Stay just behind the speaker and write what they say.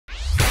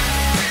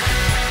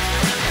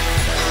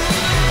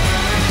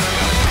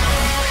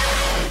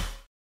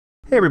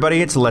Hey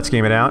everybody, it's Let's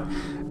Game It Out.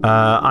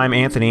 I'm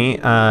Anthony,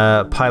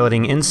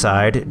 piloting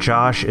inside.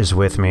 Josh is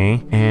with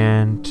me,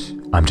 and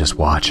I'm just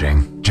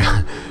watching.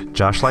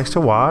 Josh likes to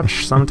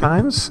watch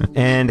sometimes.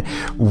 And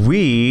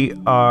we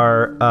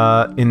are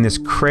in this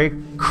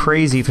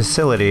crazy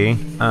facility.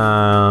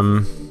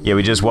 Yeah,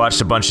 we just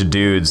watched a bunch of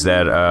dudes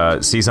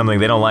that see something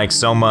they don't like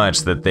so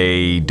much that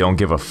they don't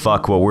give a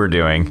fuck what we're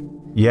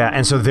doing. Yeah,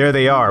 and so there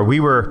they are. We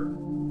were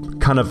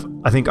kind of,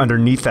 I think,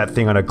 underneath that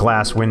thing on a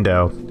glass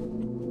window.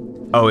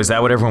 Oh, is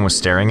that what everyone was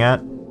staring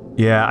at?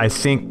 Yeah, I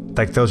think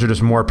like those are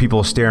just more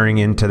people staring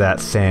into that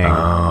thing.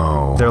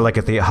 Oh. They're like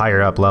at the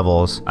higher up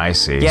levels. I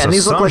see. So Yeah, and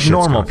these look like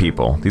normal going.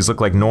 people. These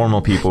look like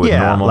normal people with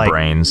normal like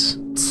brains.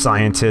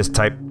 Scientist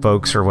type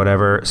folks or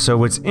whatever. So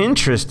what's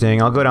interesting,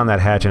 I'll go down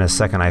that hatch in a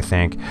second, I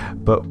think.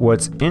 But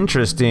what's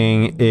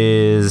interesting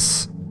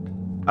is,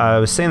 I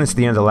was saying this at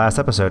the end of the last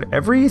episode,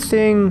 every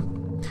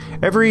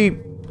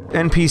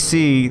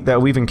NPC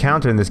that we've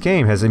encountered in this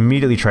game has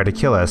immediately tried to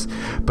kill us,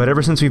 but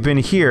ever since we've been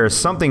here,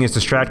 something is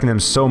distracting them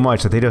so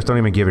much that they just don't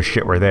even give a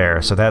shit we're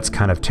there, so that's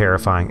kind of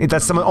terrifying.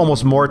 That's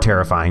almost more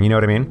terrifying, you know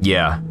what I mean?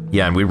 Yeah,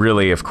 and we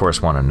really, of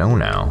course, want to know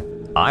now.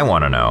 I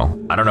want to know.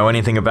 I don't know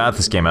anything about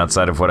this game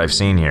outside of what I've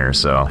seen here,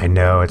 so... I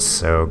know, it's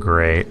so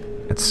great.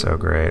 It's so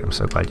great. I'm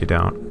so glad you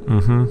don't.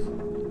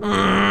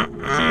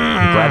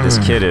 I'm glad this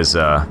kid is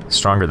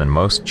stronger than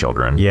most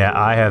children. Yeah,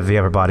 I have the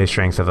upper body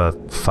strength of a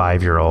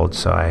 5-year-old,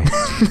 so I...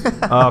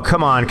 Oh,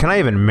 come on. Can I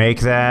even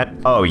make that?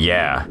 Oh,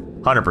 yeah.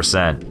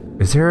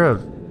 100%. Is there a...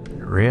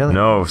 Really?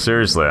 No,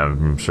 seriously.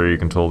 I'm sure you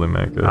can totally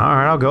make it. All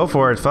right, I'll go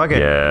for it. Fuck it.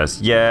 Yes,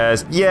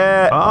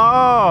 yeah.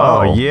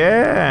 Oh,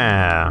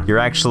 yeah.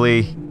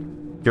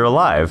 You're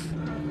alive.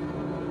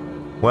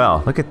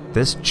 Well. Look at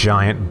this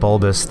giant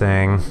bulbous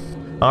thing.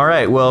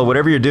 Alright, well,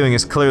 whatever you're doing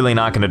is clearly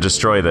not going to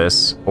destroy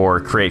this, or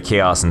create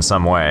chaos in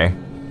some way.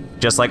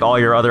 Just like all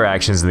your other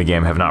actions in the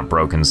game have not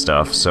broken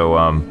stuff, so,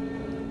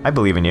 I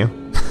believe in you.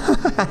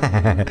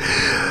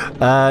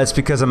 It's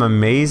because I'm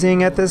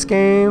amazing at this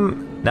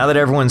game. Now that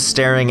everyone's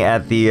staring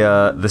at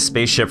the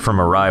spaceship from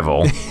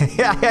Arrival...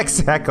 Yeah,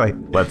 exactly.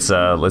 Let's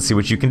see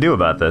what you can do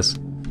about this.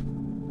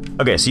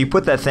 Okay, so you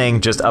put that thing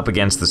just up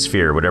against the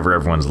sphere, whatever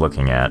everyone's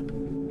looking at.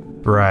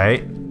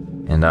 Right.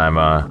 And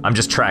I'm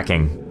just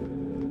tracking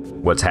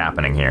what's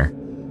happening here.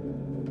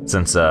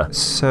 Since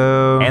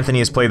so Anthony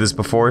has played this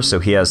before, so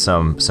he has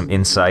some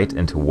insight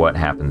into what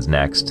happens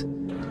next.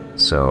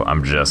 So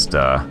I'm just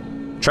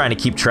trying to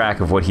keep track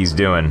of what he's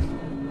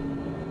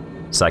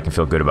doing so I can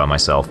feel good about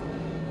myself.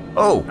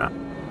 Oh!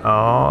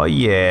 Oh,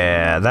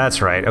 yeah, that's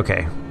right.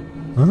 Okay.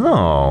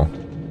 Oh.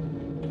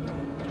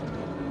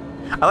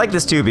 I like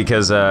this too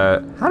because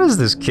how does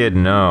this kid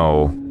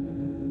know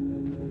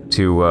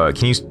to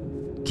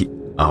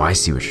oh, I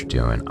see what you're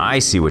doing. I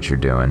see what you're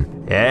doing.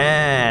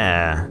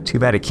 Yeah. Too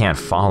bad it can't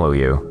follow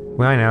you.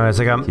 Well, I know. It's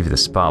like I'm... Give you the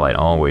spotlight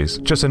always.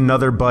 Just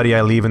another buddy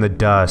I leave in the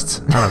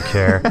dust. I don't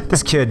care.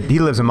 This kid, he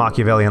lives a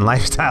Machiavellian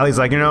lifestyle. He's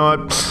like, you know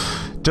what?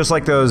 Just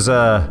like those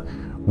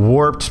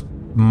warped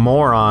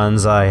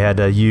morons I had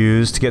to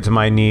use to get to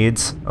my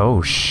needs.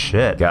 Oh,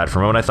 shit. God, for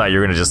a moment I thought you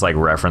were going to just like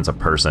reference a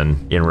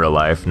person in real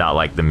life, not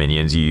like the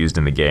minions you used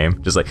in the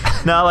game. Just like,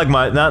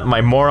 not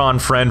my moron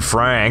friend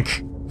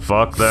Frank.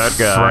 Fuck that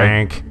guy.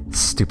 Frank.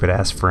 Stupid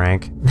ass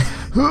Frank.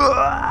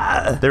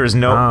 There is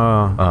no...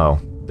 Oh,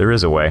 there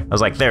is a way. I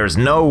was like, there's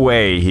no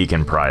way he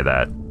can pry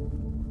that.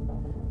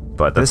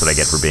 But that's what I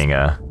get for being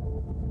a...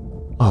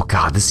 Oh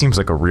god, this seems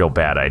like a real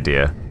bad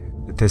idea.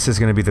 This is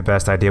gonna be the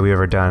best idea we've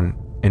ever done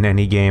in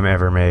any game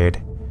ever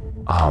made.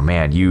 Oh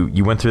man,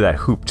 you went through that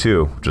hoop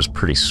too, which is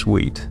pretty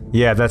sweet.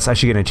 Yeah, I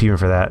should get an achievement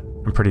for that.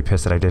 I'm pretty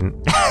pissed that I didn't.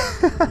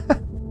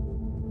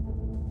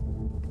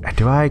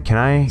 Can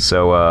I?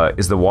 So,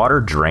 is the water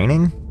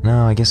draining?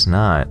 No, I guess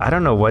not. I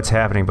don't know what's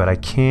happening, but I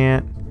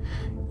can't...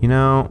 You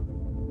know...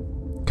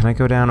 Can I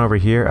go down over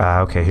here?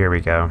 Ah, okay, here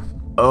we go.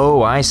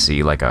 Oh, I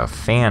see. Like a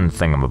fan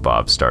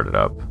thingamabob started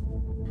up.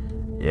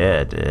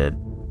 Yeah, it did.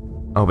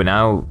 Oh, but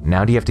now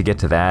do you have to get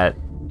to that?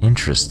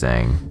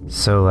 Interesting.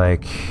 So,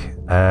 like...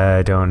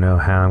 I don't know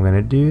how I'm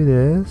gonna do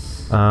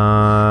this.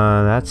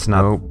 That's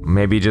not... Oh,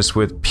 maybe just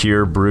with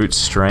pure brute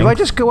strength? Do I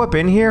just go up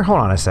in here?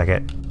 Hold on a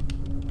second.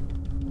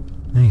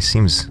 He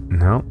seems...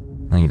 No.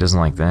 He doesn't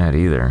like that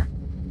either.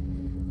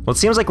 Well, it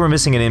seems like we're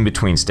missing an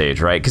in-between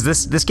stage, right?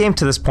 Because this game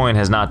to this point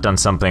has not done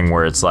something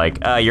where it's like,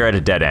 you're at a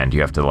dead end.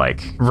 You have to,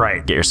 like,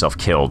 get yourself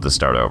killed to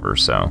start over,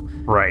 so...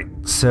 Right.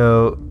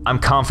 So... I'm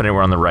confident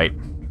we're on the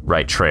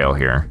right trail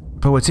here.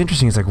 But what's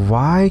interesting is, like,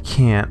 why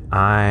can't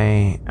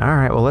I...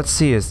 Alright, well, let's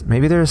see.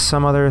 Maybe there's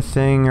some other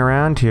thing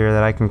around here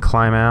that I can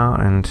climb out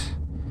and...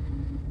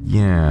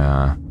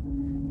 Yeah.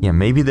 Yeah,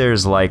 maybe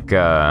there's, like,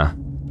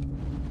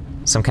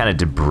 some kind of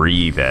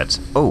debris that...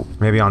 Oh.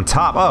 Maybe on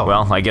top. Oh.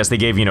 Well, I guess they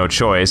gave you no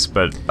choice,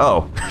 but...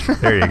 Oh.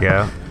 There you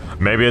go.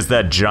 Maybe it's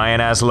that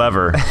giant-ass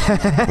lever.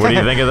 What do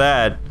you think of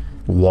that?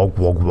 Wog,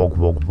 wog, wog,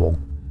 wog, wog.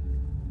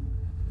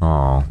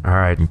 Oh.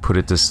 Alright. You put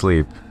it to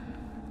sleep.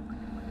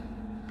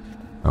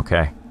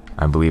 Okay.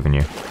 I believe in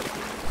you.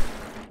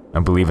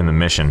 I believe in the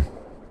mission.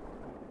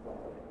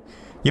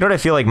 You know what I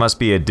feel like must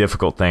be a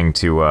difficult thing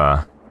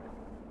to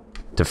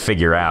to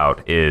figure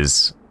out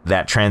is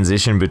that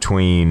transition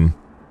between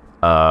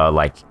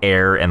like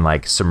air and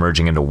like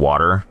submerging into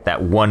water.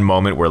 That one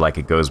moment where like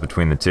it goes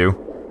between the two.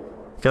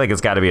 I feel like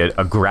it's got to be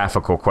a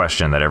graphical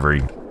question that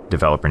every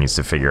developer needs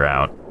to figure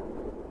out.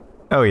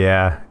 Oh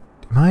yeah.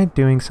 Am I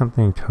doing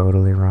something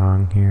totally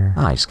wrong here?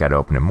 I just got to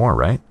open it more,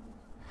 right?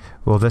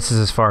 Well, this is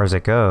as far as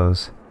it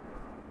goes.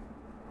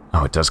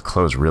 Oh, it does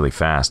close really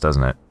fast,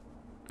 doesn't it?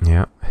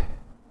 Yep.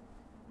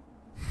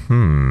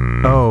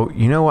 Oh,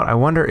 you know what? I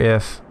wonder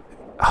if...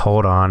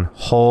 Hold on.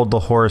 Hold the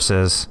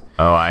horses.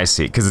 Oh, I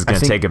see. Because it's going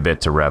to take a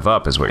bit to rev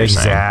up, is what you're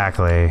saying.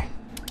 Exactly.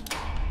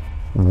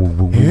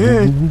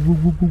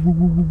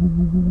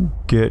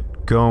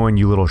 Get going,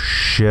 you little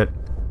shit.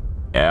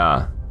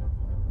 Yeah.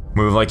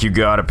 Move like you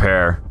got a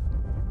pair.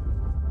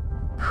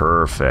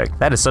 Perfect.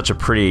 That is such a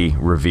pretty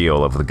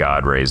reveal of the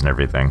god rays and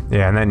everything.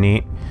 Yeah, isn't that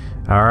neat?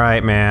 All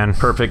right, man.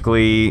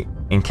 Perfectly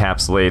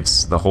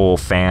encapsulates the whole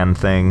fan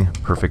thing.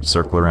 Perfect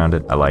circle around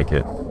it. I like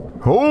it.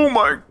 Oh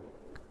my...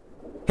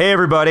 Hey,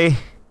 everybody.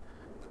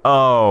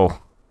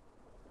 Oh.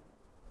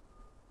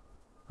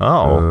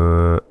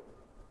 Oh.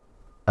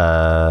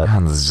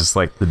 Man, this is just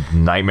like the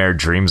nightmare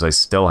dreams I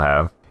still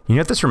have. You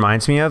know what this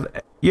reminds me of?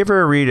 You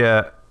ever read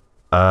a...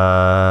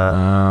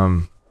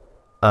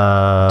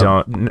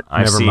 Don't.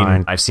 Never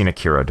mind. I've seen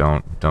Akira.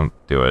 Don't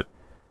do it.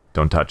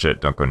 Don't touch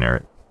it. Don't go near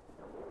it.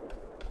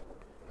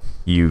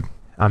 You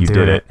doing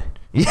did it.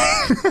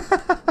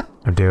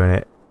 I'm doing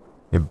it.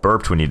 It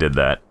burped when you did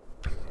that.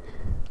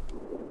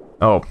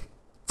 Oh.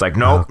 It's like,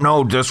 no,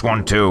 no, this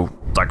one too.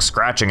 It's like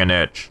scratching an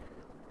itch.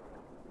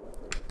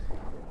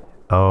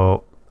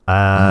 Oh,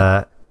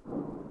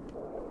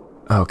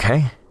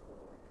 okay.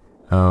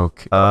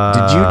 Okay.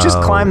 Did you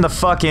just climb the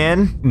fuck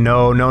in?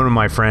 No,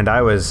 my friend.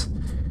 I was...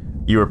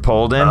 You were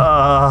pulled in?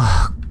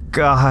 Oh,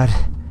 God.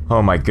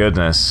 Oh my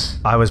goodness.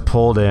 I was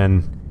pulled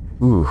in.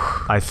 Ooh.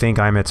 I think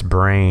I'm its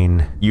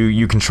brain.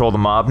 You control the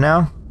mob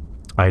now?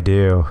 I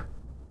do.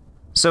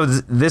 So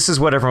this is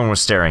what everyone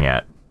was staring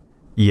at.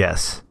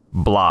 Yes.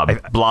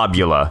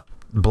 Blobula.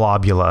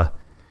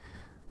 Blobula.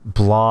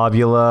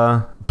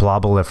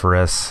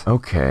 Blobuliferous.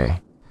 Okay.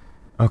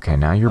 Okay,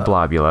 now you're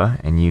Blobula,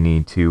 and you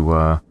need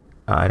to,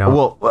 I don't...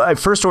 Well,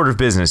 first order of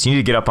business, you need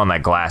to get up on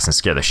that glass and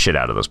scare the shit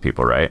out of those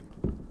people, right?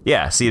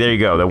 Yeah, see, there you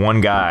go. That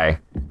one guy.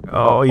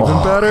 Oh,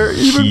 even better.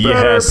 Even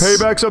better.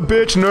 Payback's a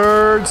bitch,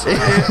 nerds.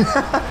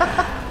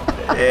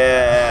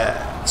 Yeah.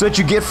 That's what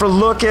you get for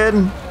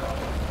looking.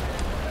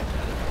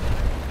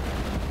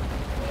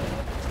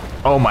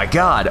 Oh my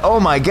god.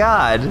 Oh my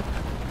god.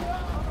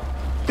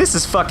 This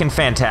is fucking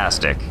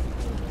fantastic.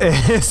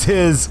 This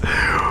is...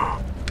 I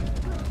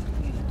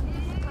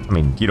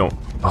mean, you don't...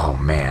 Oh,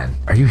 man.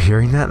 Are you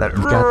hearing that?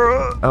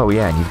 Oh,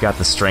 yeah, and you've got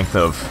the strength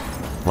of,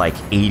 like,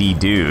 80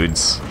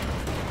 dudes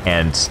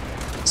and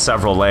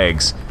several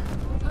legs.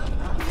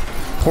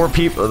 Poor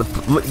people...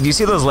 Do you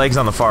see those legs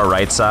on the far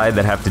right side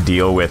that have to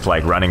deal with,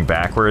 like, running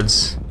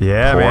backwards?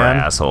 Yeah, Poor man.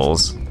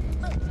 assholes.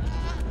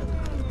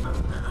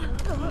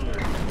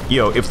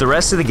 Yo, if the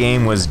rest of the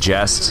game was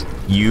just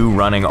you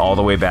running all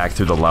the way back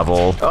through the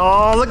level...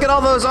 Oh, look at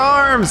all those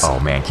arms! Oh,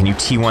 man, can you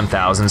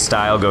T-1000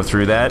 style go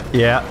through that?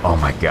 Yeah. Oh,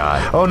 my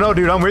God. Oh, no,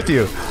 dude, I'm with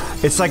you.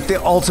 It's like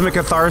the ultimate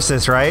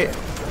catharsis, right?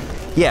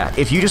 Yeah,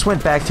 if you just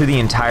went back through the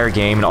entire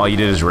game and all you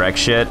did is wreck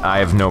shit, I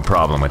have no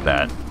problem with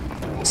that.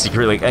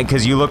 Secretly,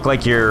 because you look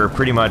like you're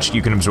pretty much,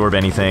 you can absorb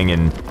anything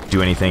and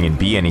do anything and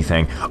be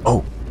anything.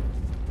 Oh,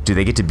 do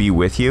they get to be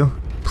with you?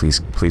 Please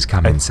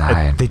come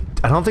inside.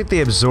 I don't think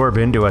they absorb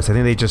into us. I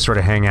think they just sort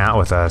of hang out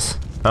with us.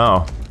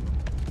 Oh.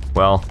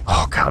 Well,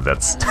 oh god,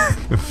 that's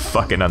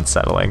fucking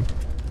unsettling.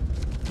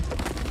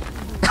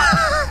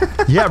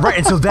 Yeah, right.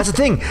 And so that's the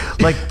thing.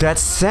 Like, that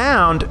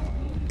sound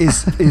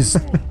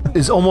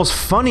is almost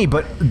funny,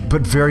 but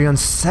very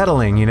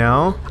unsettling, you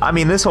know? I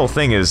mean, this whole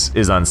thing is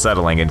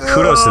unsettling, and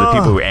kudos to the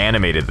people who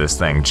animated this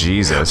thing.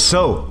 Jesus.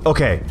 So,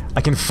 okay,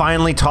 I can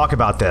finally talk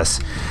about this.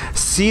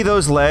 See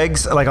those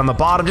legs, like on the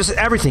bottom, just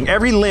everything,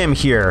 every limb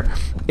here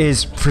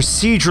is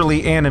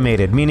procedurally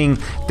animated, meaning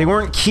they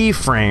weren't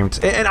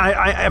keyframed. And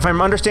I if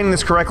I'm understanding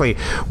this correctly,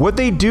 what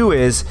they do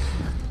is,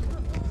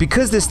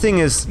 because this thing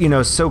is, you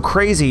know, so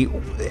crazy,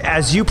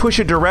 as you push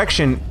a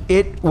direction,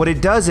 what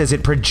it does is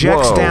it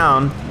projects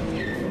down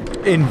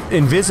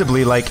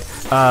invisibly, like,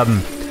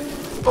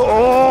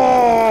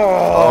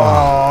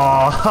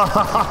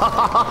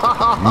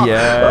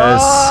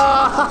 Yes.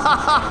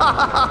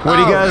 What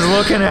are you guys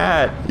looking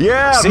at?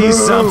 Yeah, see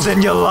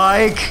something you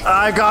like?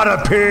 I gotta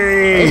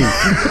pee.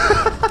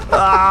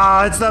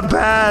 It's the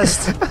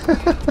best.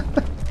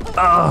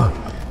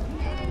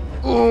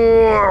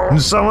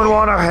 Does someone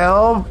want to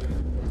help?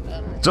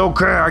 It's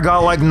okay, I got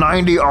like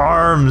 90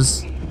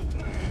 arms.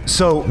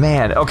 So,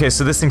 man, okay,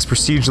 so this thing's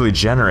procedurally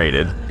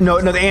generated. No,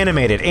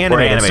 animated. Or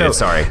animated,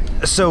 sorry.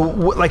 So,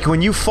 like,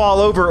 when you fall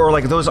over, or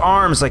like those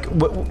arms, like,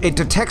 it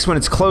detects when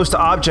it's close to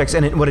objects,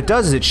 and what it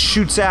does is it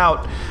shoots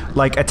out,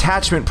 like,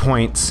 attachment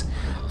points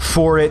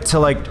for it to,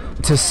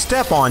 like, to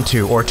step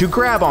onto, or to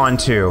grab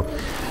onto.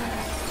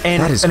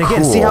 And, that is and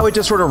again, cool. see how it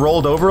just sort of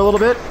rolled over a little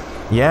bit?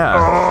 Yeah.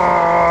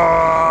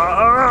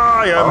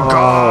 I am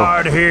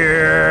God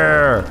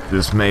here.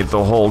 This made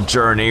the whole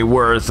journey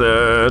worth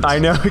it. I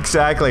know,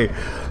 exactly.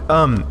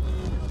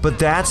 But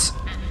that's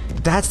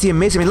the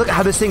amazing. I mean, look at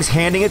how this thing's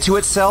handing it to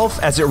itself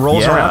as it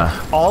rolls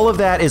around. All of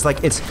that is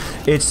like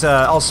it's.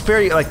 I'll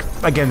spare you like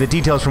again the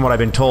details from what I've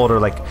been told are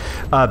like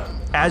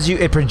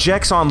it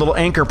projects on little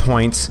anchor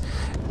points,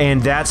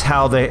 and that's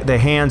how the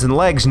hands and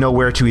legs know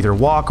where to either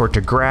walk or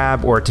to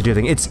grab or to do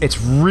things. It's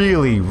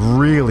really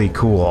really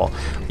cool.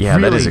 Yeah,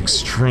 really, that is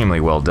extremely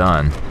well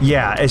done.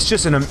 Yeah, it's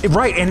just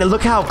right, and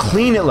look how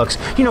clean it looks.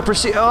 You know,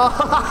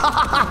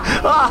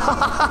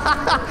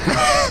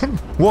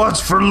 What's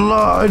for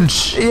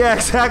lunch? Yeah,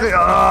 exactly.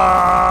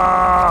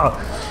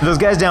 Those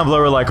guys down below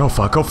are like, oh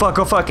fuck, oh fuck,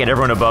 oh fuck, and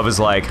everyone above is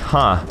like,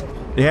 huh?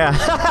 Yeah,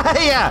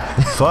 yeah.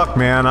 Fuck,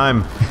 man,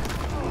 I'm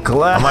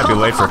glad. I might be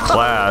late for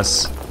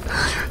class.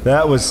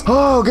 That was.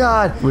 Oh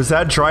god, was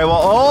that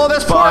drywall? Oh,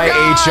 that's Bye,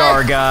 guy.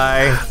 HR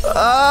guy.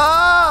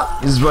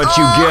 This is what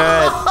you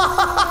get.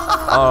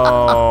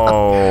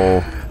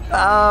 Oh.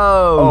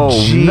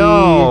 Oh, gee.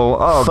 No.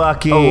 Oh,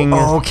 fucking.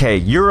 Oh, okay,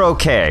 you're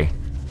okay.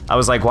 I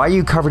was like, why are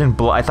you covered in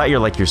blood? I thought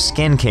your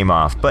skin came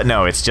off, but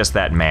no, it's just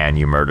that man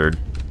you murdered.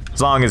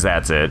 As long as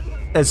that's it.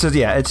 It's just,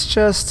 yeah, it's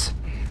just.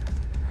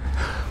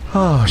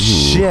 Oh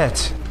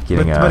shit.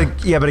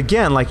 But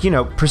again, like, you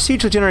know,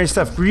 procedural generated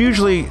stuff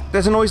usually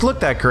doesn't always look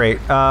that great.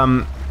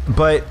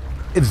 But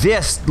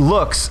this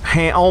looks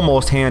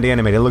almost hand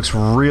animated. It looks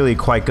really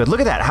quite good.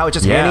 Look at that, how it's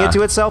just handing it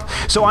to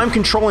itself. So I'm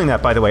controlling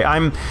that, by the way.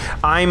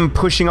 I'm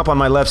pushing up on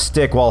my left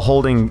stick while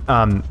holding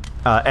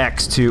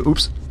X to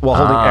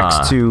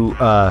X to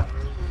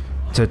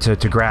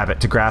grab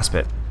it, to grasp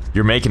it.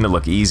 You're making it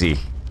look easy.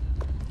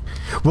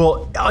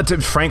 Well,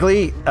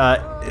 frankly,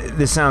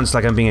 this sounds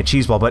like I'm being a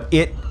cheeseball, but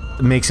it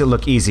makes it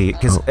look easy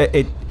because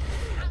it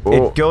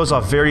goes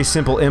off very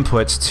simple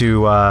inputs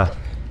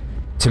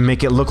to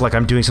make it look like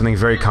I'm doing something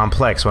very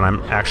complex when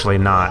I'm actually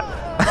not.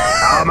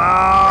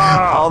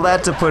 All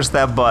that to push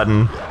that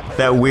button,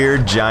 that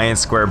weird giant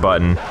square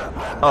button.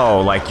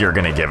 Oh, like you're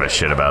gonna give a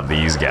shit about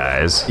these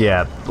guys.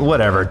 Yeah,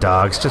 whatever,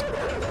 dogs. Just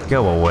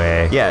go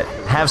away. Yeah,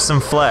 have some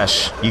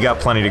flesh. You got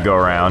plenty to go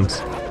around.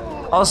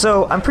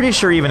 Also, I'm pretty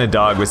sure even a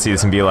dog would see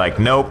this and be like,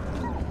 nope,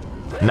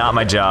 not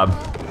my job.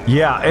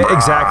 Yeah,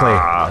 exactly.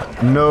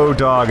 No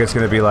dog is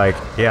gonna be like,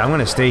 yeah, I'm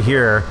gonna stay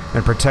here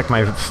and protect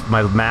my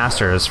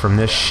masters from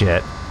this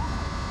shit.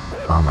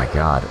 Oh my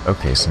god.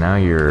 Okay, so now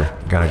you're...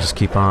 Gotta just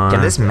keep on.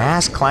 Can this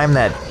mask climb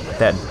that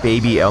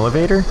baby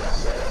elevator?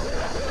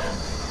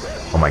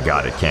 Oh my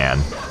god, it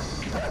can.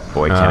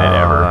 Boy, can it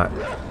ever.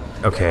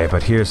 Okay,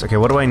 but here's... Okay,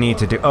 what do I need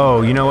to do?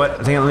 Oh, you know what?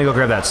 I think let me go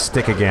grab that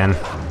stick again.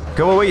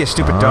 Go away, you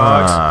stupid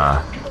dogs.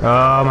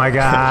 Oh my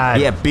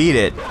god. Yeah, beat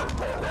it.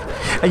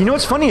 And you know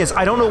what's funny is,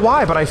 I don't know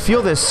why, but I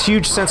feel this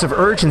huge sense of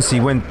urgency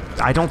when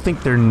I don't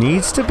think there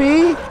needs to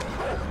be.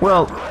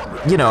 Well,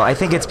 you know, I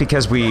think it's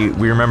because we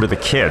remember the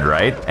kid,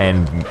 right?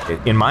 And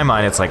in my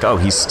mind, it's like, oh,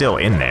 he's still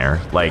in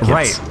there. Like,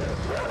 right.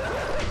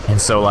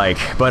 And so, like,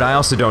 but I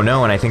also don't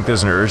know, and I think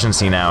there's an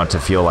urgency now to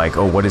feel like,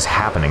 oh, what is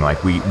happening?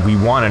 Like, we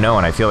want to know,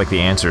 and I feel like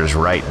the answer is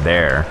right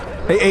there.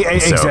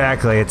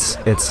 Exactly. It's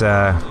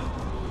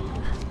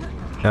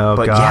oh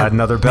god, yeah,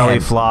 another belly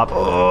flop.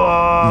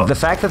 Oh. The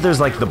fact that there's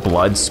like the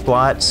blood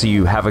spot, so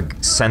you have a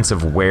sense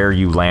of where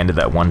you landed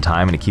that one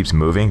time and it keeps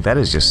moving, that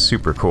is just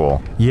super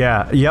cool.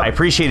 Yeah, yep. I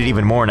appreciate it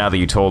even more now that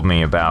you told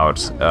me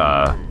about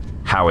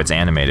how it's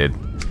animated.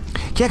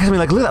 Yeah, because I mean,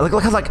 like,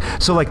 look how, like,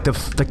 so, like,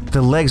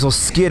 the legs will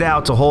skid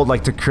out to hold,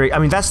 like, to create. I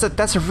mean, that's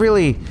a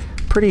really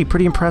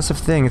pretty impressive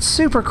thing. It's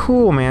super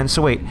cool, man.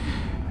 So wait,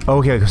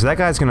 okay, so that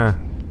guy's gonna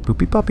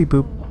boopy puppy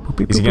boop.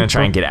 Is he gonna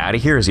try and get out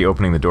of here? Or is he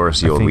opening the door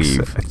so you'll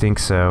leave? I think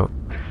so.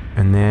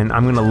 And then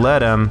I'm gonna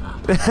let him.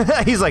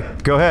 He's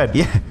like, go ahead.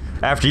 Yeah.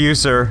 After you,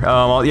 sir.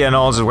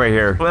 I'll just wait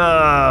here.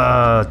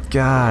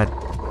 God.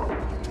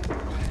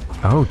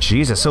 Oh,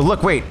 Jesus. So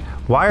look, wait.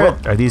 Why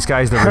are these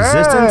guys the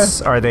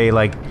resistance? Are they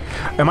like...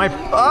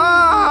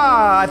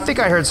 I think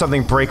I heard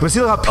something break. Was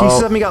he how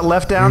pieces of me got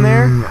left down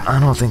there? I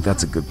don't think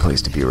that's a good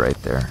place to be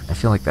right there. I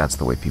feel like that's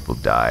the way people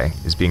die,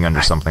 is being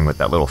under something with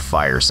that little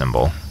fire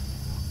symbol.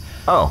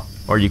 Oh.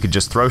 Or you could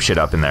just throw shit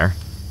up in there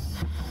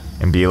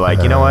and be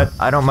like, you know what?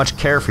 I don't much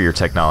care for your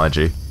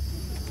technology.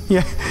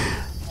 Yeah.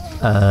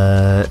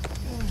 God,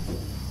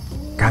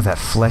 that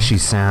fleshy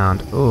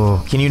sound.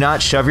 Oh. Can you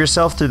not shove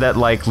yourself through that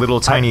like little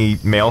tiny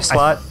mail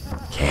slot?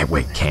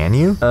 Wait, can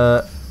you?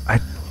 I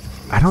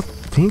don't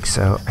think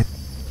so.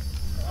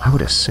 I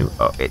would assume.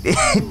 Oh,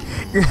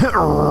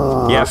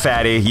 yeah,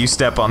 fatty, you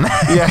step on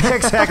that. Yeah,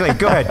 exactly.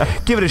 Go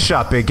ahead, give it a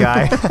shot, big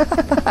guy.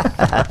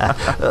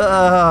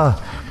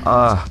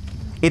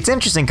 It's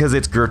interesting because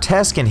it's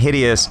grotesque and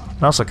hideous,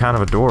 and also kind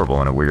of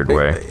adorable in a weird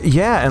way.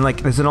 Yeah, and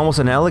like there's almost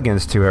an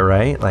elegance to it,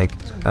 right? Like,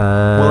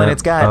 well, and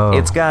it's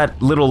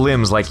got little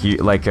limbs like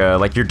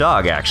your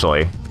dog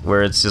actually,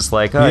 where it's just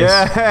like, oh,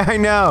 yeah, I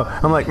know.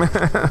 I'm like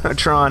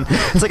Tron.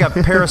 It's like a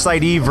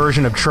Parasite Eve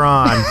version of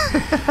Tron.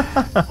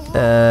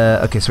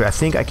 Okay, so I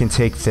think I can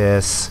take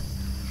this.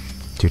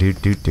 You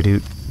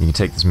can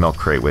take this milk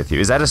crate with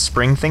you. Is that a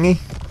spring thingy?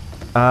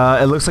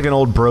 It looks like an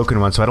old broken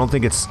one, so I don't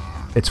think it's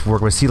it's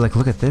working. But see, like,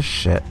 look at this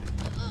shit.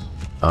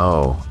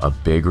 Oh, a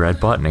big red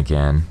button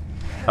again.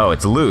 Oh,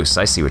 it's loose.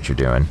 I see what you're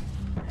doing.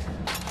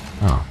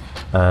 Oh.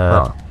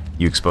 Well,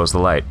 you exposed the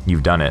light.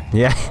 You've done it.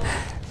 Yeah.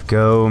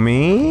 Go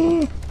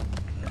me.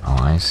 Oh,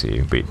 I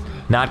see. But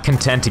not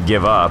content to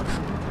give up.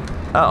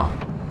 Oh.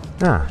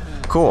 Ah.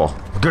 Cool.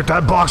 Get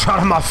that box out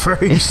of my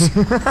face.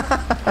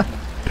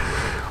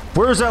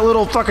 Where's that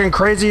little fucking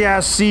crazy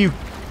ass sea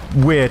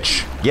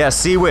witch? Yeah,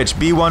 sea witch,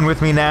 be one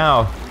with me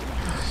now.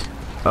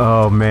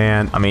 Oh,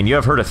 man. I mean, you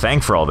have her to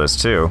thank for all this,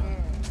 too.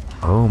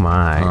 Oh,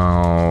 my.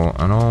 Oh,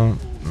 I don't...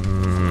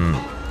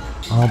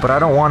 Oh, but I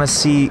don't want to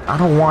see... I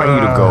don't want you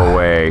to go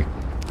away.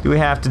 Do we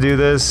have to do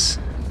this?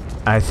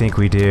 I think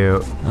we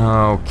do.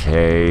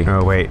 Okay.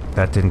 Oh, wait.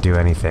 That didn't do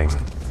anything.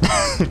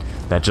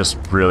 That just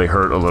really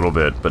hurt a little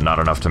bit, but not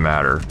enough to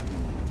matter.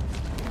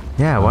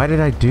 Yeah, why did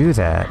I do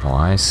that? Oh,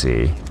 I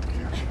see.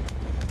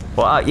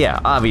 Well,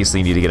 yeah, obviously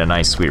you need to get a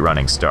nice, sweet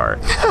running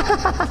start. To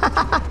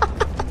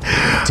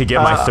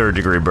get my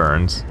 3rd-degree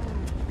burns.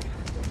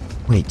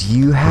 Wait, do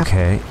you have...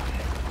 Okay.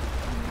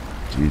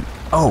 Dude.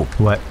 Oh!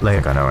 What? I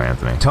think I know,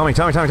 Anthony. Tell me.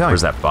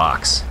 Where's that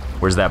box?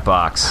 Where's that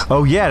box?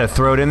 Oh, yeah, to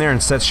throw it in there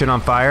and set shit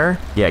on fire?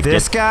 Yeah,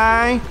 this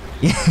guy?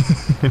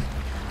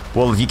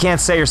 Well, if you can't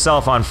set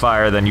yourself on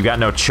fire, then you got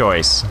no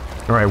choice.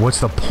 Alright, what's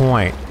the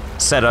point?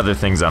 Set other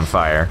things on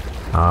fire.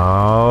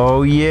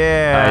 Oh,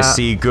 yeah. I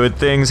see good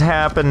things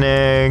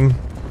happening.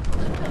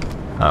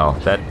 Oh,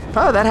 that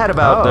had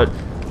about the...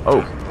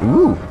 Oh,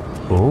 ooh.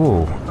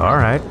 Ooh,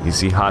 alright. You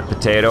see hot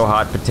potato.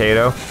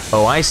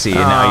 Oh, I see,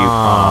 and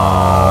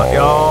now you...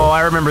 Oh,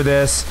 I remember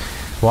this.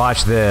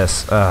 Watch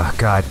this.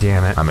 God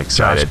damn it. I'm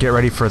excited. Josh, get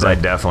ready for I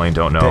definitely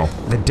don't know.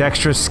 The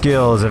dexterous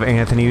skills of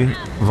Anthony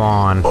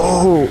Vaughn.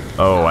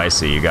 Oh, I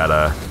see, you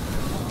gotta...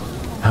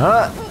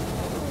 Huh?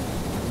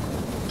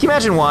 Can you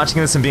imagine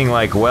watching this and being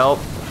like, well,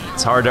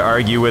 it's hard to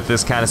argue with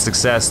this kind of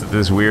success that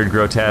this weird,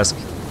 grotesque,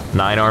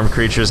 9-armed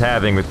creature's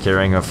having with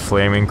carrying a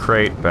flaming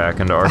crate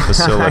back into our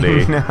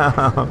facility. I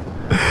know.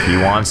 He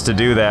wants to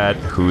do that.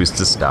 Who's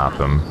to stop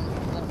him?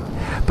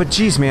 But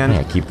geez, man.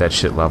 Yeah, keep that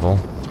shit level.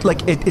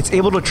 Like, it's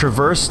able to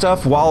traverse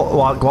stuff while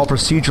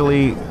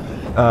procedurally,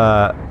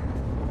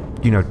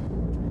 you know,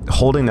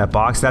 holding that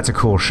box. That's a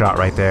cool shot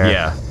right there.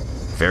 Yeah,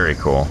 very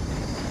cool.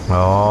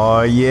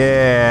 Oh,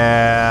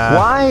 yeah.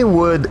 Why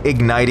would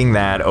igniting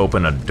that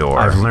open a door?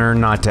 I've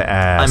learned not to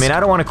ask. I mean, I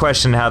don't want to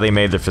question how they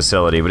made the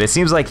facility, but it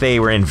seems like they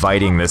were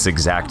inviting this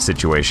exact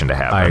situation to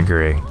happen. I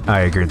agree.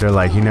 They're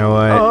like, you know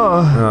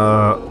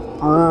what?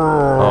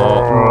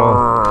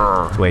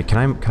 Wait,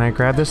 can I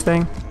grab this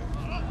thing?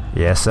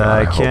 Yes,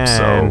 I can. Hope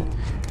so.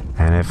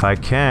 And if I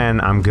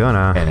can, I'm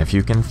gonna. And if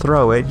you can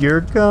throw it,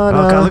 you're gonna.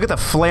 Oh god, look at the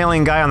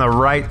flailing guy on the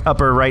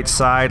upper right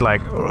side,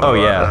 like. Oh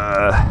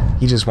yeah.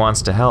 He just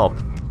wants to help.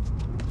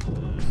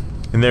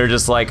 And they're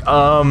just like,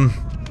 I mean,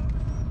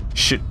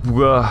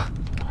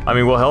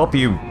 we'll help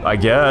you, I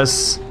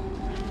guess.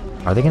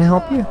 Are they gonna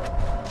help you?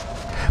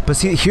 But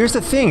see, here's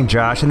the thing,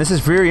 Josh, and this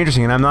is very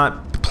interesting, and I'm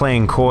not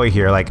playing coy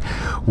here. Like,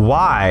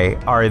 why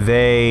are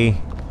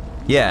they?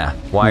 Yeah.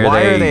 Why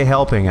are they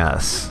helping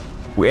us?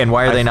 And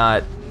why are they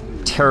not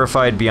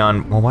terrified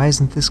beyond? Well, why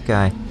isn't this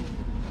guy?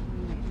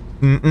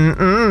 Okay,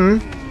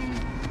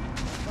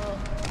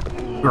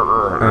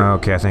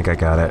 I think I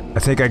got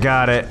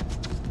it.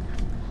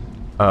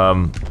 Are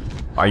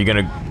you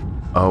gonna?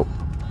 Oh.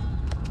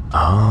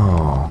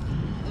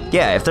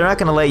 Yeah, if they're not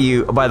gonna let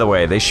you. By the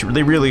way, they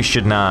really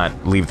should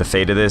not leave the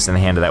fate of this in the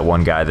hand of that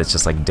one guy that's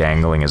just like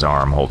dangling his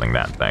arm holding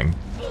that thing.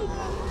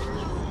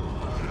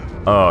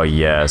 Oh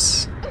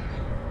yes.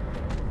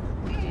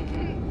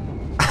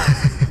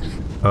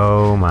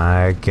 Oh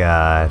my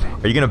god.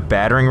 Are you gonna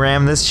battering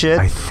ram this shit?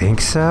 I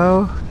think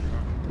so.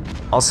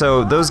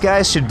 Also, those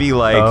guys should be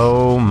like...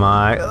 Oh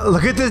my...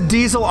 Look at the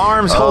diesel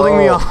arms holding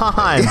me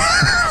on!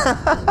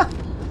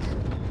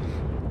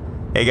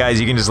 Hey guys,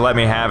 you can just let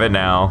me have it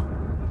now.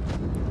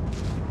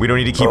 We don't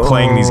need to keep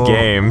playing these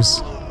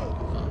games.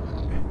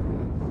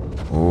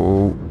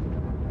 Oh.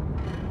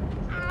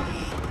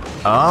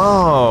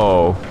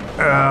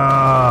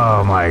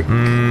 Oh my...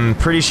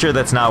 Pretty sure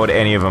that's not what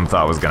any of them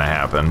thought was gonna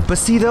happen. But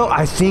see though,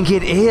 I think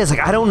it is. Like,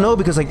 I don't know,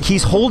 because like,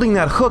 he's holding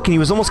that hook and he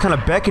was almost kind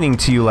of beckoning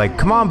to you, like,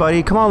 come on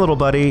buddy, come on little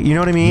buddy, you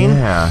know what I mean?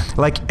 Yeah.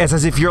 Like,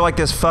 as if you're like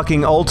this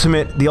fucking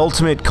the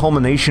ultimate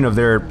culmination of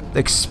their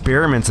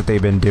experiments that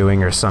they've been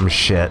doing or some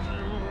shit.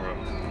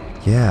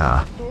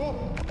 Yeah.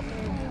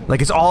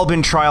 Like, it's all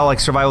been trial, like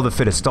survival of the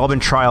fittest. It's all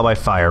been trial by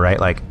fire, right?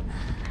 Like,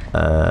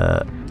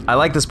 I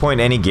like this point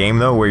in any game,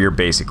 though, where you're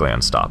basically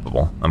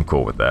unstoppable. I'm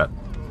cool with that.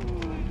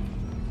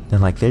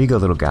 Then, like, there you go,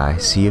 little guy.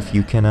 See if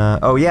you can,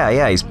 Oh,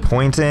 yeah, he's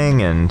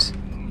pointing and...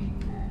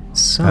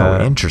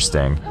 So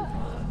interesting.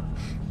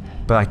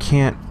 But I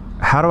can't...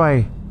 How do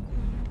I...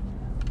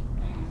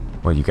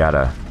 Well, you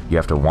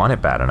have to want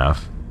it bad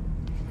enough.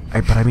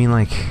 But I mean,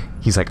 like...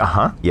 He's like,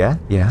 yeah.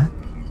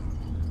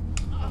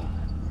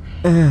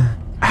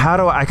 How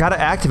do I gotta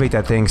activate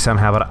that thing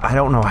somehow, but I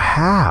don't know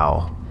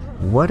how.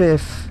 What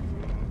if...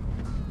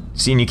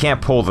 See, and you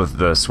can't pull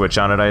the switch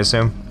on it, I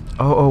assume?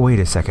 Oh, wait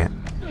a second.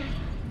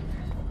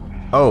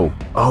 Oh,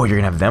 you're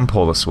gonna have them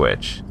pull the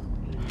switch.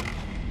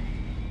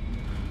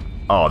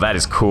 Oh, that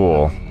is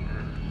cool.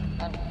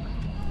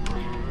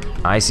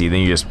 I see, then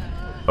you just...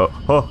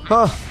 Oh.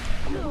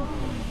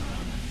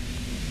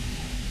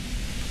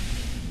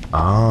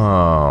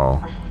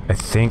 I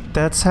think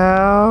that's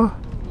how.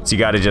 So you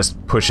gotta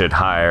just push it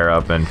higher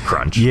up and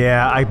crunch.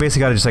 Yeah, I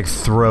basically gotta just like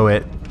throw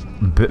it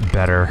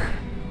better.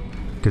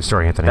 Good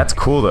story, Anthony. That's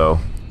cool though.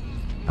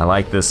 I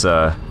like this,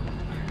 Oh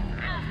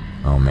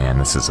man,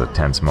 this is a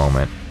tense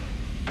moment.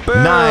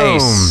 Boom!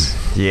 Nice!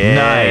 Yeah.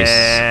 Nice.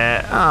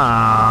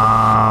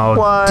 Oh,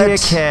 What?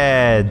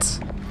 dickheads.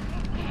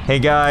 Hey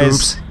guys,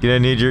 Oops. gonna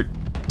need your...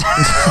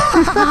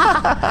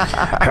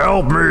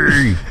 Help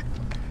me!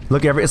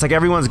 Look, it's like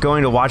everyone's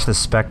going to watch the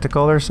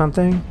spectacle or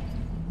something.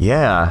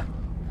 Yeah.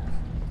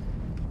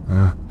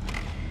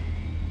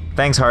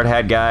 Thanks, hard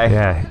hat guy.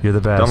 Yeah, you're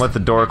the best. Don't let the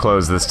door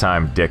close this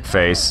time, dick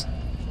face.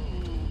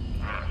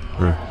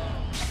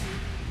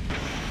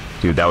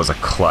 Dude, that was a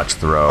clutch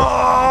throw.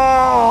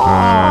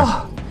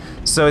 Oh!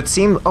 So it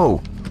seemed...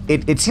 Oh,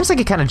 it seems like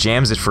it kind of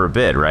jams it for a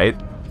bit, right?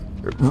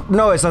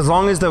 No, it's as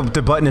long as the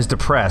button is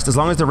depressed. As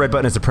long as the red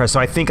button is depressed.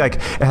 So I think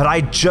like had I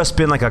just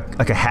been like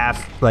a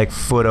half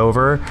foot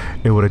over,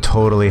 it would have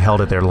totally held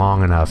it there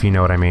long enough. You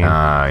know what I mean?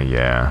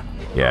 Yeah.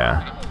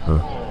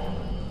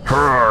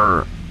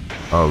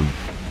 Oh,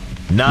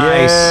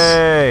 nice.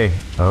 Yay!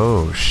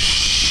 Oh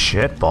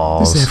shit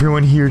balls. Is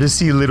everyone here to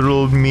see little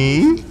old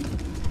me?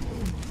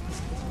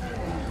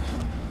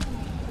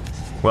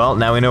 Well,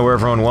 now we know where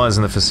everyone was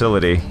in the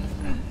facility.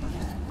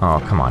 Oh,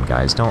 come on,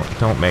 guys.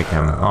 Don't make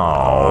him...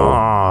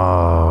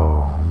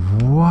 Oh,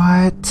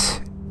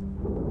 what?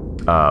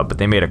 But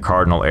they made a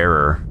cardinal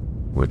error,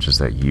 which is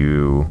that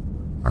you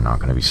are not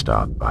going to be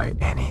stopped by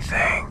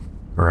anything.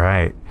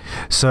 Right.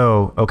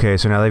 So, okay,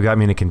 so now they've got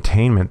me in a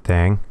containment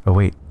thing. Oh,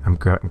 wait. Am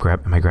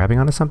I grabbing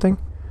onto something?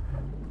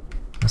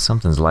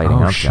 Something's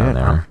lighting up down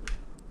there.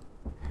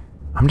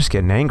 I'm just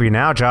getting angry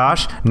now,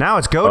 Josh. Now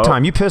it's go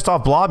time. You pissed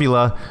off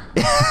Blobula.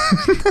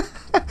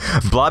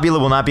 Blobula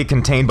will not be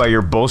contained by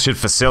your bullshit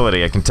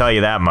facility, I can tell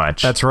you that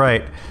much. That's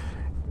right.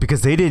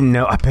 Because they didn't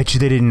know, I bet you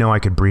they didn't know I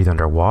could breathe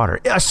underwater.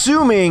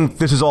 Assuming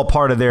this is all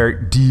part of their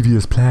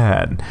devious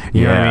plan.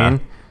 You know what I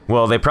mean?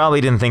 Well, they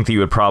probably didn't think that you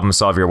would problem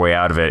solve your way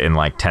out of it in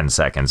like 10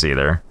 seconds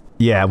either.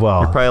 Yeah,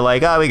 well. You're probably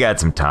like, we got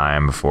some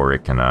time before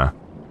it can,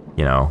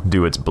 you know,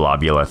 do its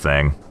Blobula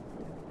thing.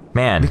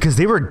 Man. Because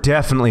they were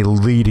definitely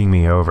leading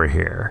me over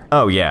here.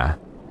 Oh, yeah.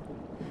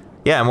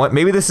 Yeah, and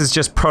maybe this is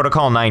just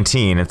Protocol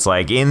 19. It's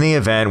like, in the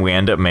event, we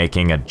end up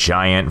making a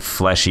giant,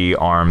 fleshy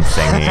arm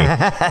thingy.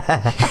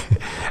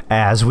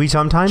 As we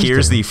sometimes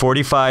Here's do. the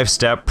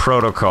 45-step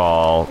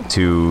protocol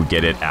to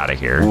get it out of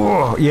here.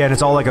 Whoa. Yeah, and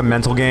it's all like a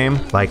mental game.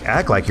 Like,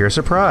 act like you're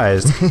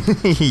surprised.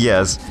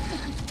 Yes.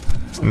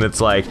 And it's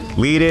like,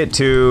 lead it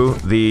to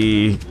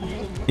the...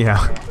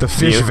 Yeah, the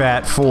fish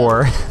vat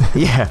 4.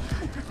 Yeah.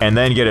 And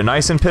then get it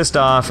nice and pissed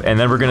off, and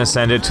then we're gonna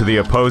send it to the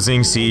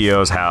opposing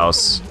CEO's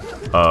house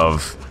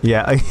of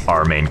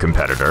our main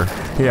competitor.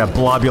 Yeah,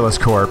 Blobulus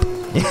Corp.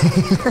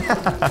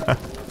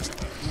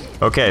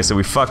 Okay, so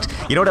we fucked...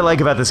 You know what I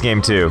like about this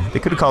game, too? They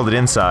could have called it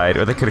Inside,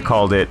 or they could have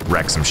called it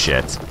Wreck Some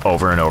Shit,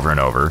 over and over and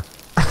over.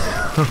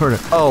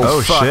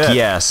 Oh, fuck shit.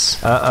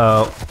 yes.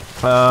 Uh-oh.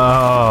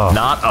 Oh.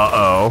 Not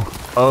uh-oh.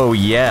 Oh,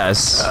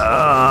 yes.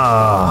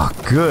 Oh,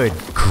 good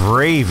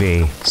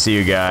gravy. See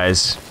you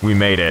guys. We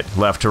made it.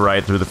 Left to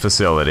right through the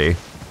facility.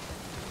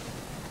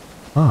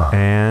 Oh.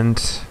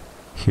 And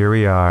here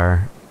we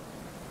are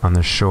on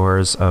the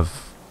shores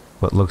of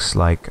what looks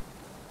like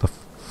the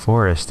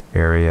forest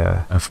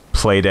area of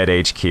Playdead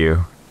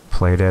HQ.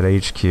 Playdead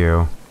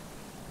HQ.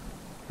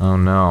 Oh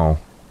no.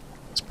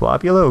 Is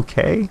Blobula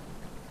okay?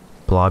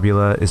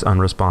 Blobula is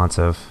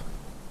unresponsive.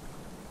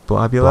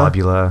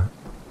 Blobula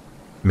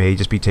may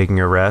just be taking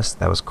a rest.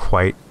 That was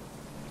quite...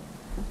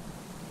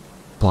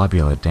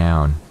 Blobula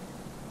down.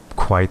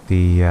 Quite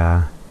the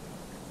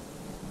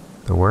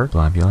work.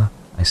 Blobula,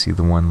 I see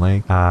the one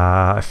leg.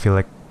 I feel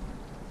like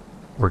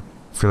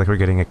we're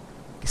getting a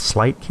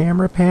slight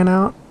camera pan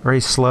out.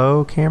 Very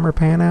slow camera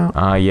pan out.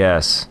 Ah,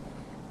 yes.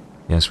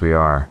 Yes, we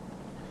are.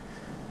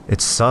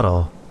 It's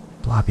subtle.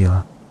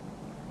 Blobula.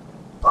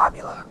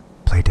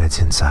 Playdead's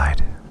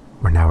inside.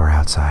 We're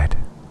outside.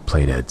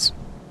 Playdead's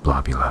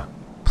Blobula.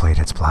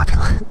 Playdead's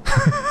Blobula.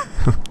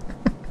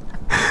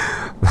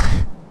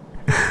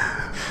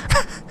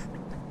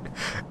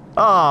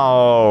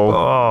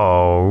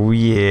 Oh,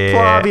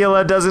 yeah.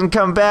 Blobula doesn't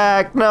come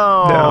back.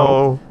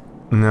 No.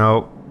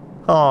 No.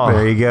 Oh.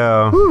 There you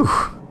go. Whew.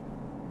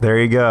 There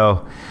you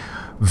go.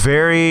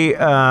 Very,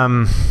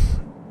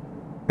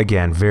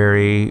 again,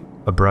 very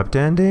abrupt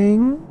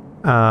ending.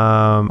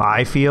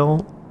 I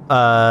feel.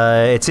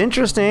 It's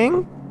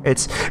interesting.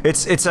 It's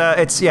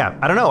yeah.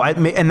 I don't know.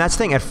 And that's the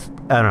thing.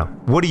 I don't know.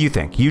 What do you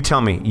think? You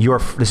tell me.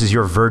 This is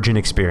your virgin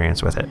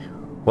experience with it.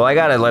 Well, I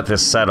gotta let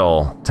this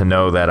settle to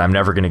know that I'm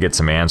never gonna get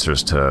some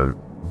answers to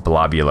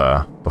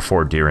Blobula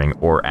before, during,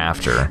 or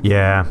after.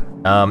 Yeah.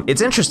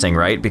 It's interesting,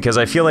 right? Because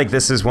I feel like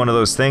this is one of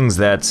those things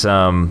that's,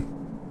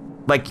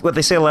 like what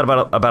they say a lot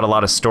about a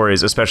lot of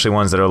stories, especially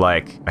ones that are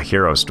like a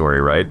hero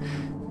story, right?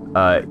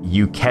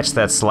 You catch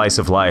that slice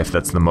of life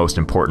that's the most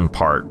important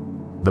part,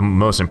 the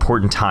most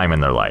important time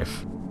in their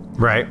life.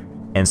 Right.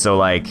 And so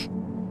like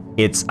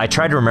I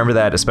tried to remember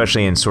that,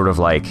 especially in sort of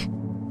like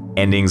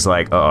endings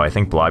like, oh, I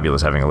think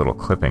Blobula's having a little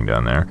clipping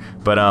down there.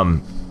 But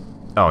and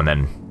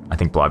then I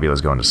think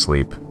Blobula's going to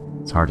sleep.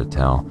 It's hard to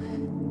tell.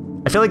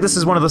 I feel like this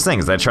is one of those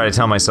things that I try to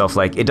tell myself,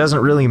 like, it doesn't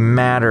really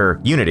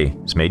matter. Unity.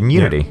 It's made in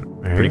Unity.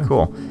 Yeah, pretty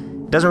cool.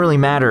 It doesn't really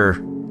matter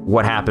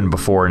what happened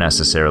before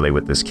necessarily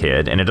with this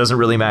kid, and it doesn't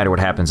really matter what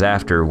happens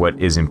after. What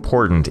is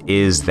important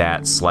is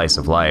that slice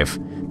of life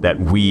that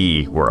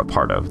we were a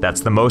part of.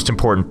 That's the most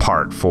important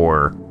part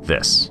for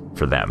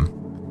them.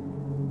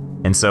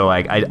 And so,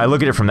 like, I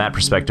look at it from that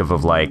perspective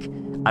of, like,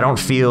 I don't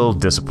feel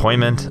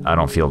disappointment. I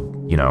don't feel,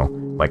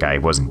 like I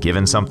wasn't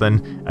given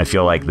something. I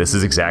feel like this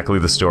is exactly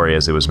the story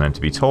as it was meant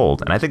to be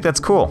told. And I think that's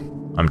cool.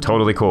 I'm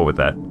totally cool with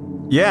that.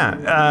 Yeah.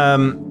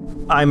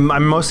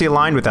 I'm mostly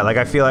aligned with that. Like,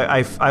 I feel like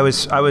I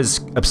was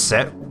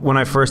upset when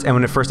it first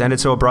ended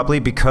so abruptly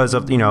because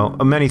of,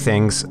 many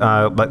things,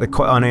 like the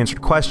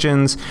unanswered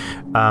questions,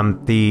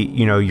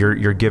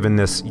 you're given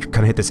this, you kind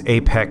of hit this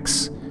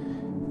apex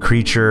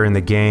creature in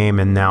the game,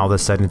 and now all of a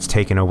sudden it's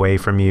taken away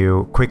from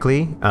you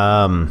quickly.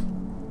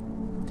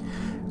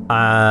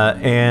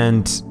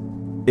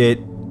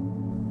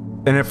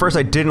 And at first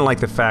I didn't like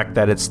the fact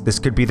that this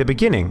could be the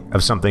beginning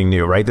of something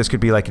new, right? This could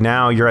be like,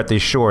 now you're at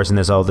these shores and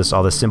there's all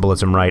this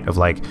symbolism, right? Of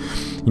like,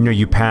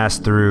 you pass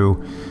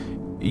through,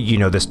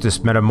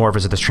 this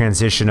metamorphosis, this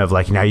transition of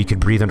like, now you could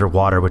breathe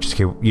underwater, which is,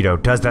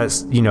 does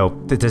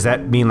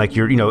that mean like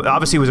you're,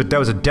 obviously that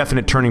was a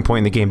definite turning point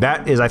in the game.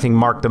 That is, I think,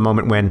 marked the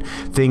moment when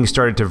things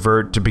started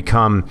to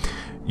become,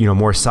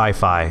 more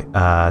sci-fi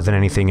than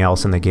anything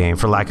else in the game,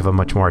 for lack of a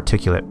much more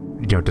articulate,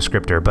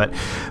 descriptor.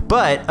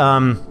 But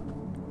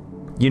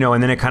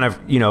and then it kind of,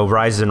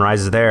 rises and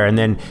rises there, and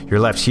then you're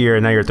left here,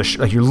 and now you're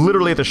at you're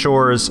literally at the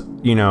shores,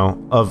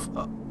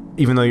 of,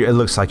 even though it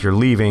looks like you're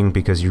leaving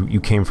because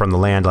you came from the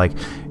land, like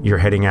you're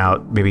heading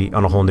out maybe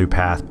on a whole new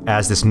path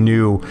as this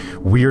new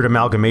weird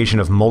amalgamation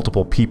of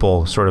multiple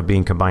people sort of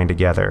being combined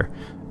together,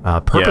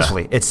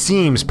 purposely. Yeah. It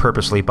seems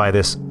purposely by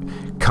this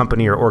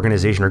company or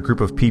organization or group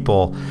of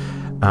people,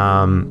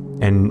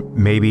 and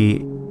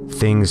maybe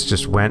things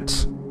just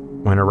went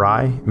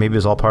awry. Maybe it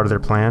was all part of their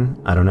plan.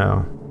 I don't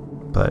know.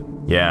 But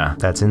yeah,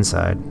 that's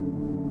Inside.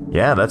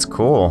 Yeah, that's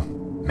cool.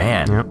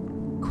 Man, yep.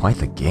 Quite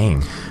the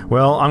game.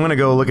 Well, I'm gonna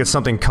go look at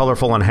something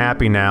colorful and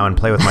happy now and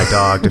play with my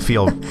dog to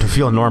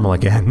feel normal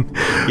again.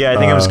 Yeah, I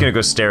think I'm just gonna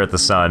go stare at the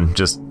sun,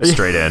 just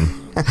straight in.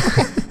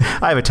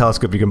 I have a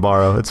telescope you can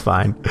borrow. It's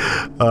fine.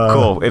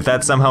 Cool. If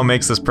that somehow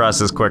makes this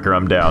process quicker,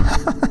 I'm down.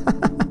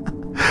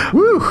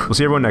 Woo! We'll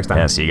see everyone next time.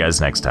 Yeah, see you guys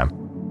next time.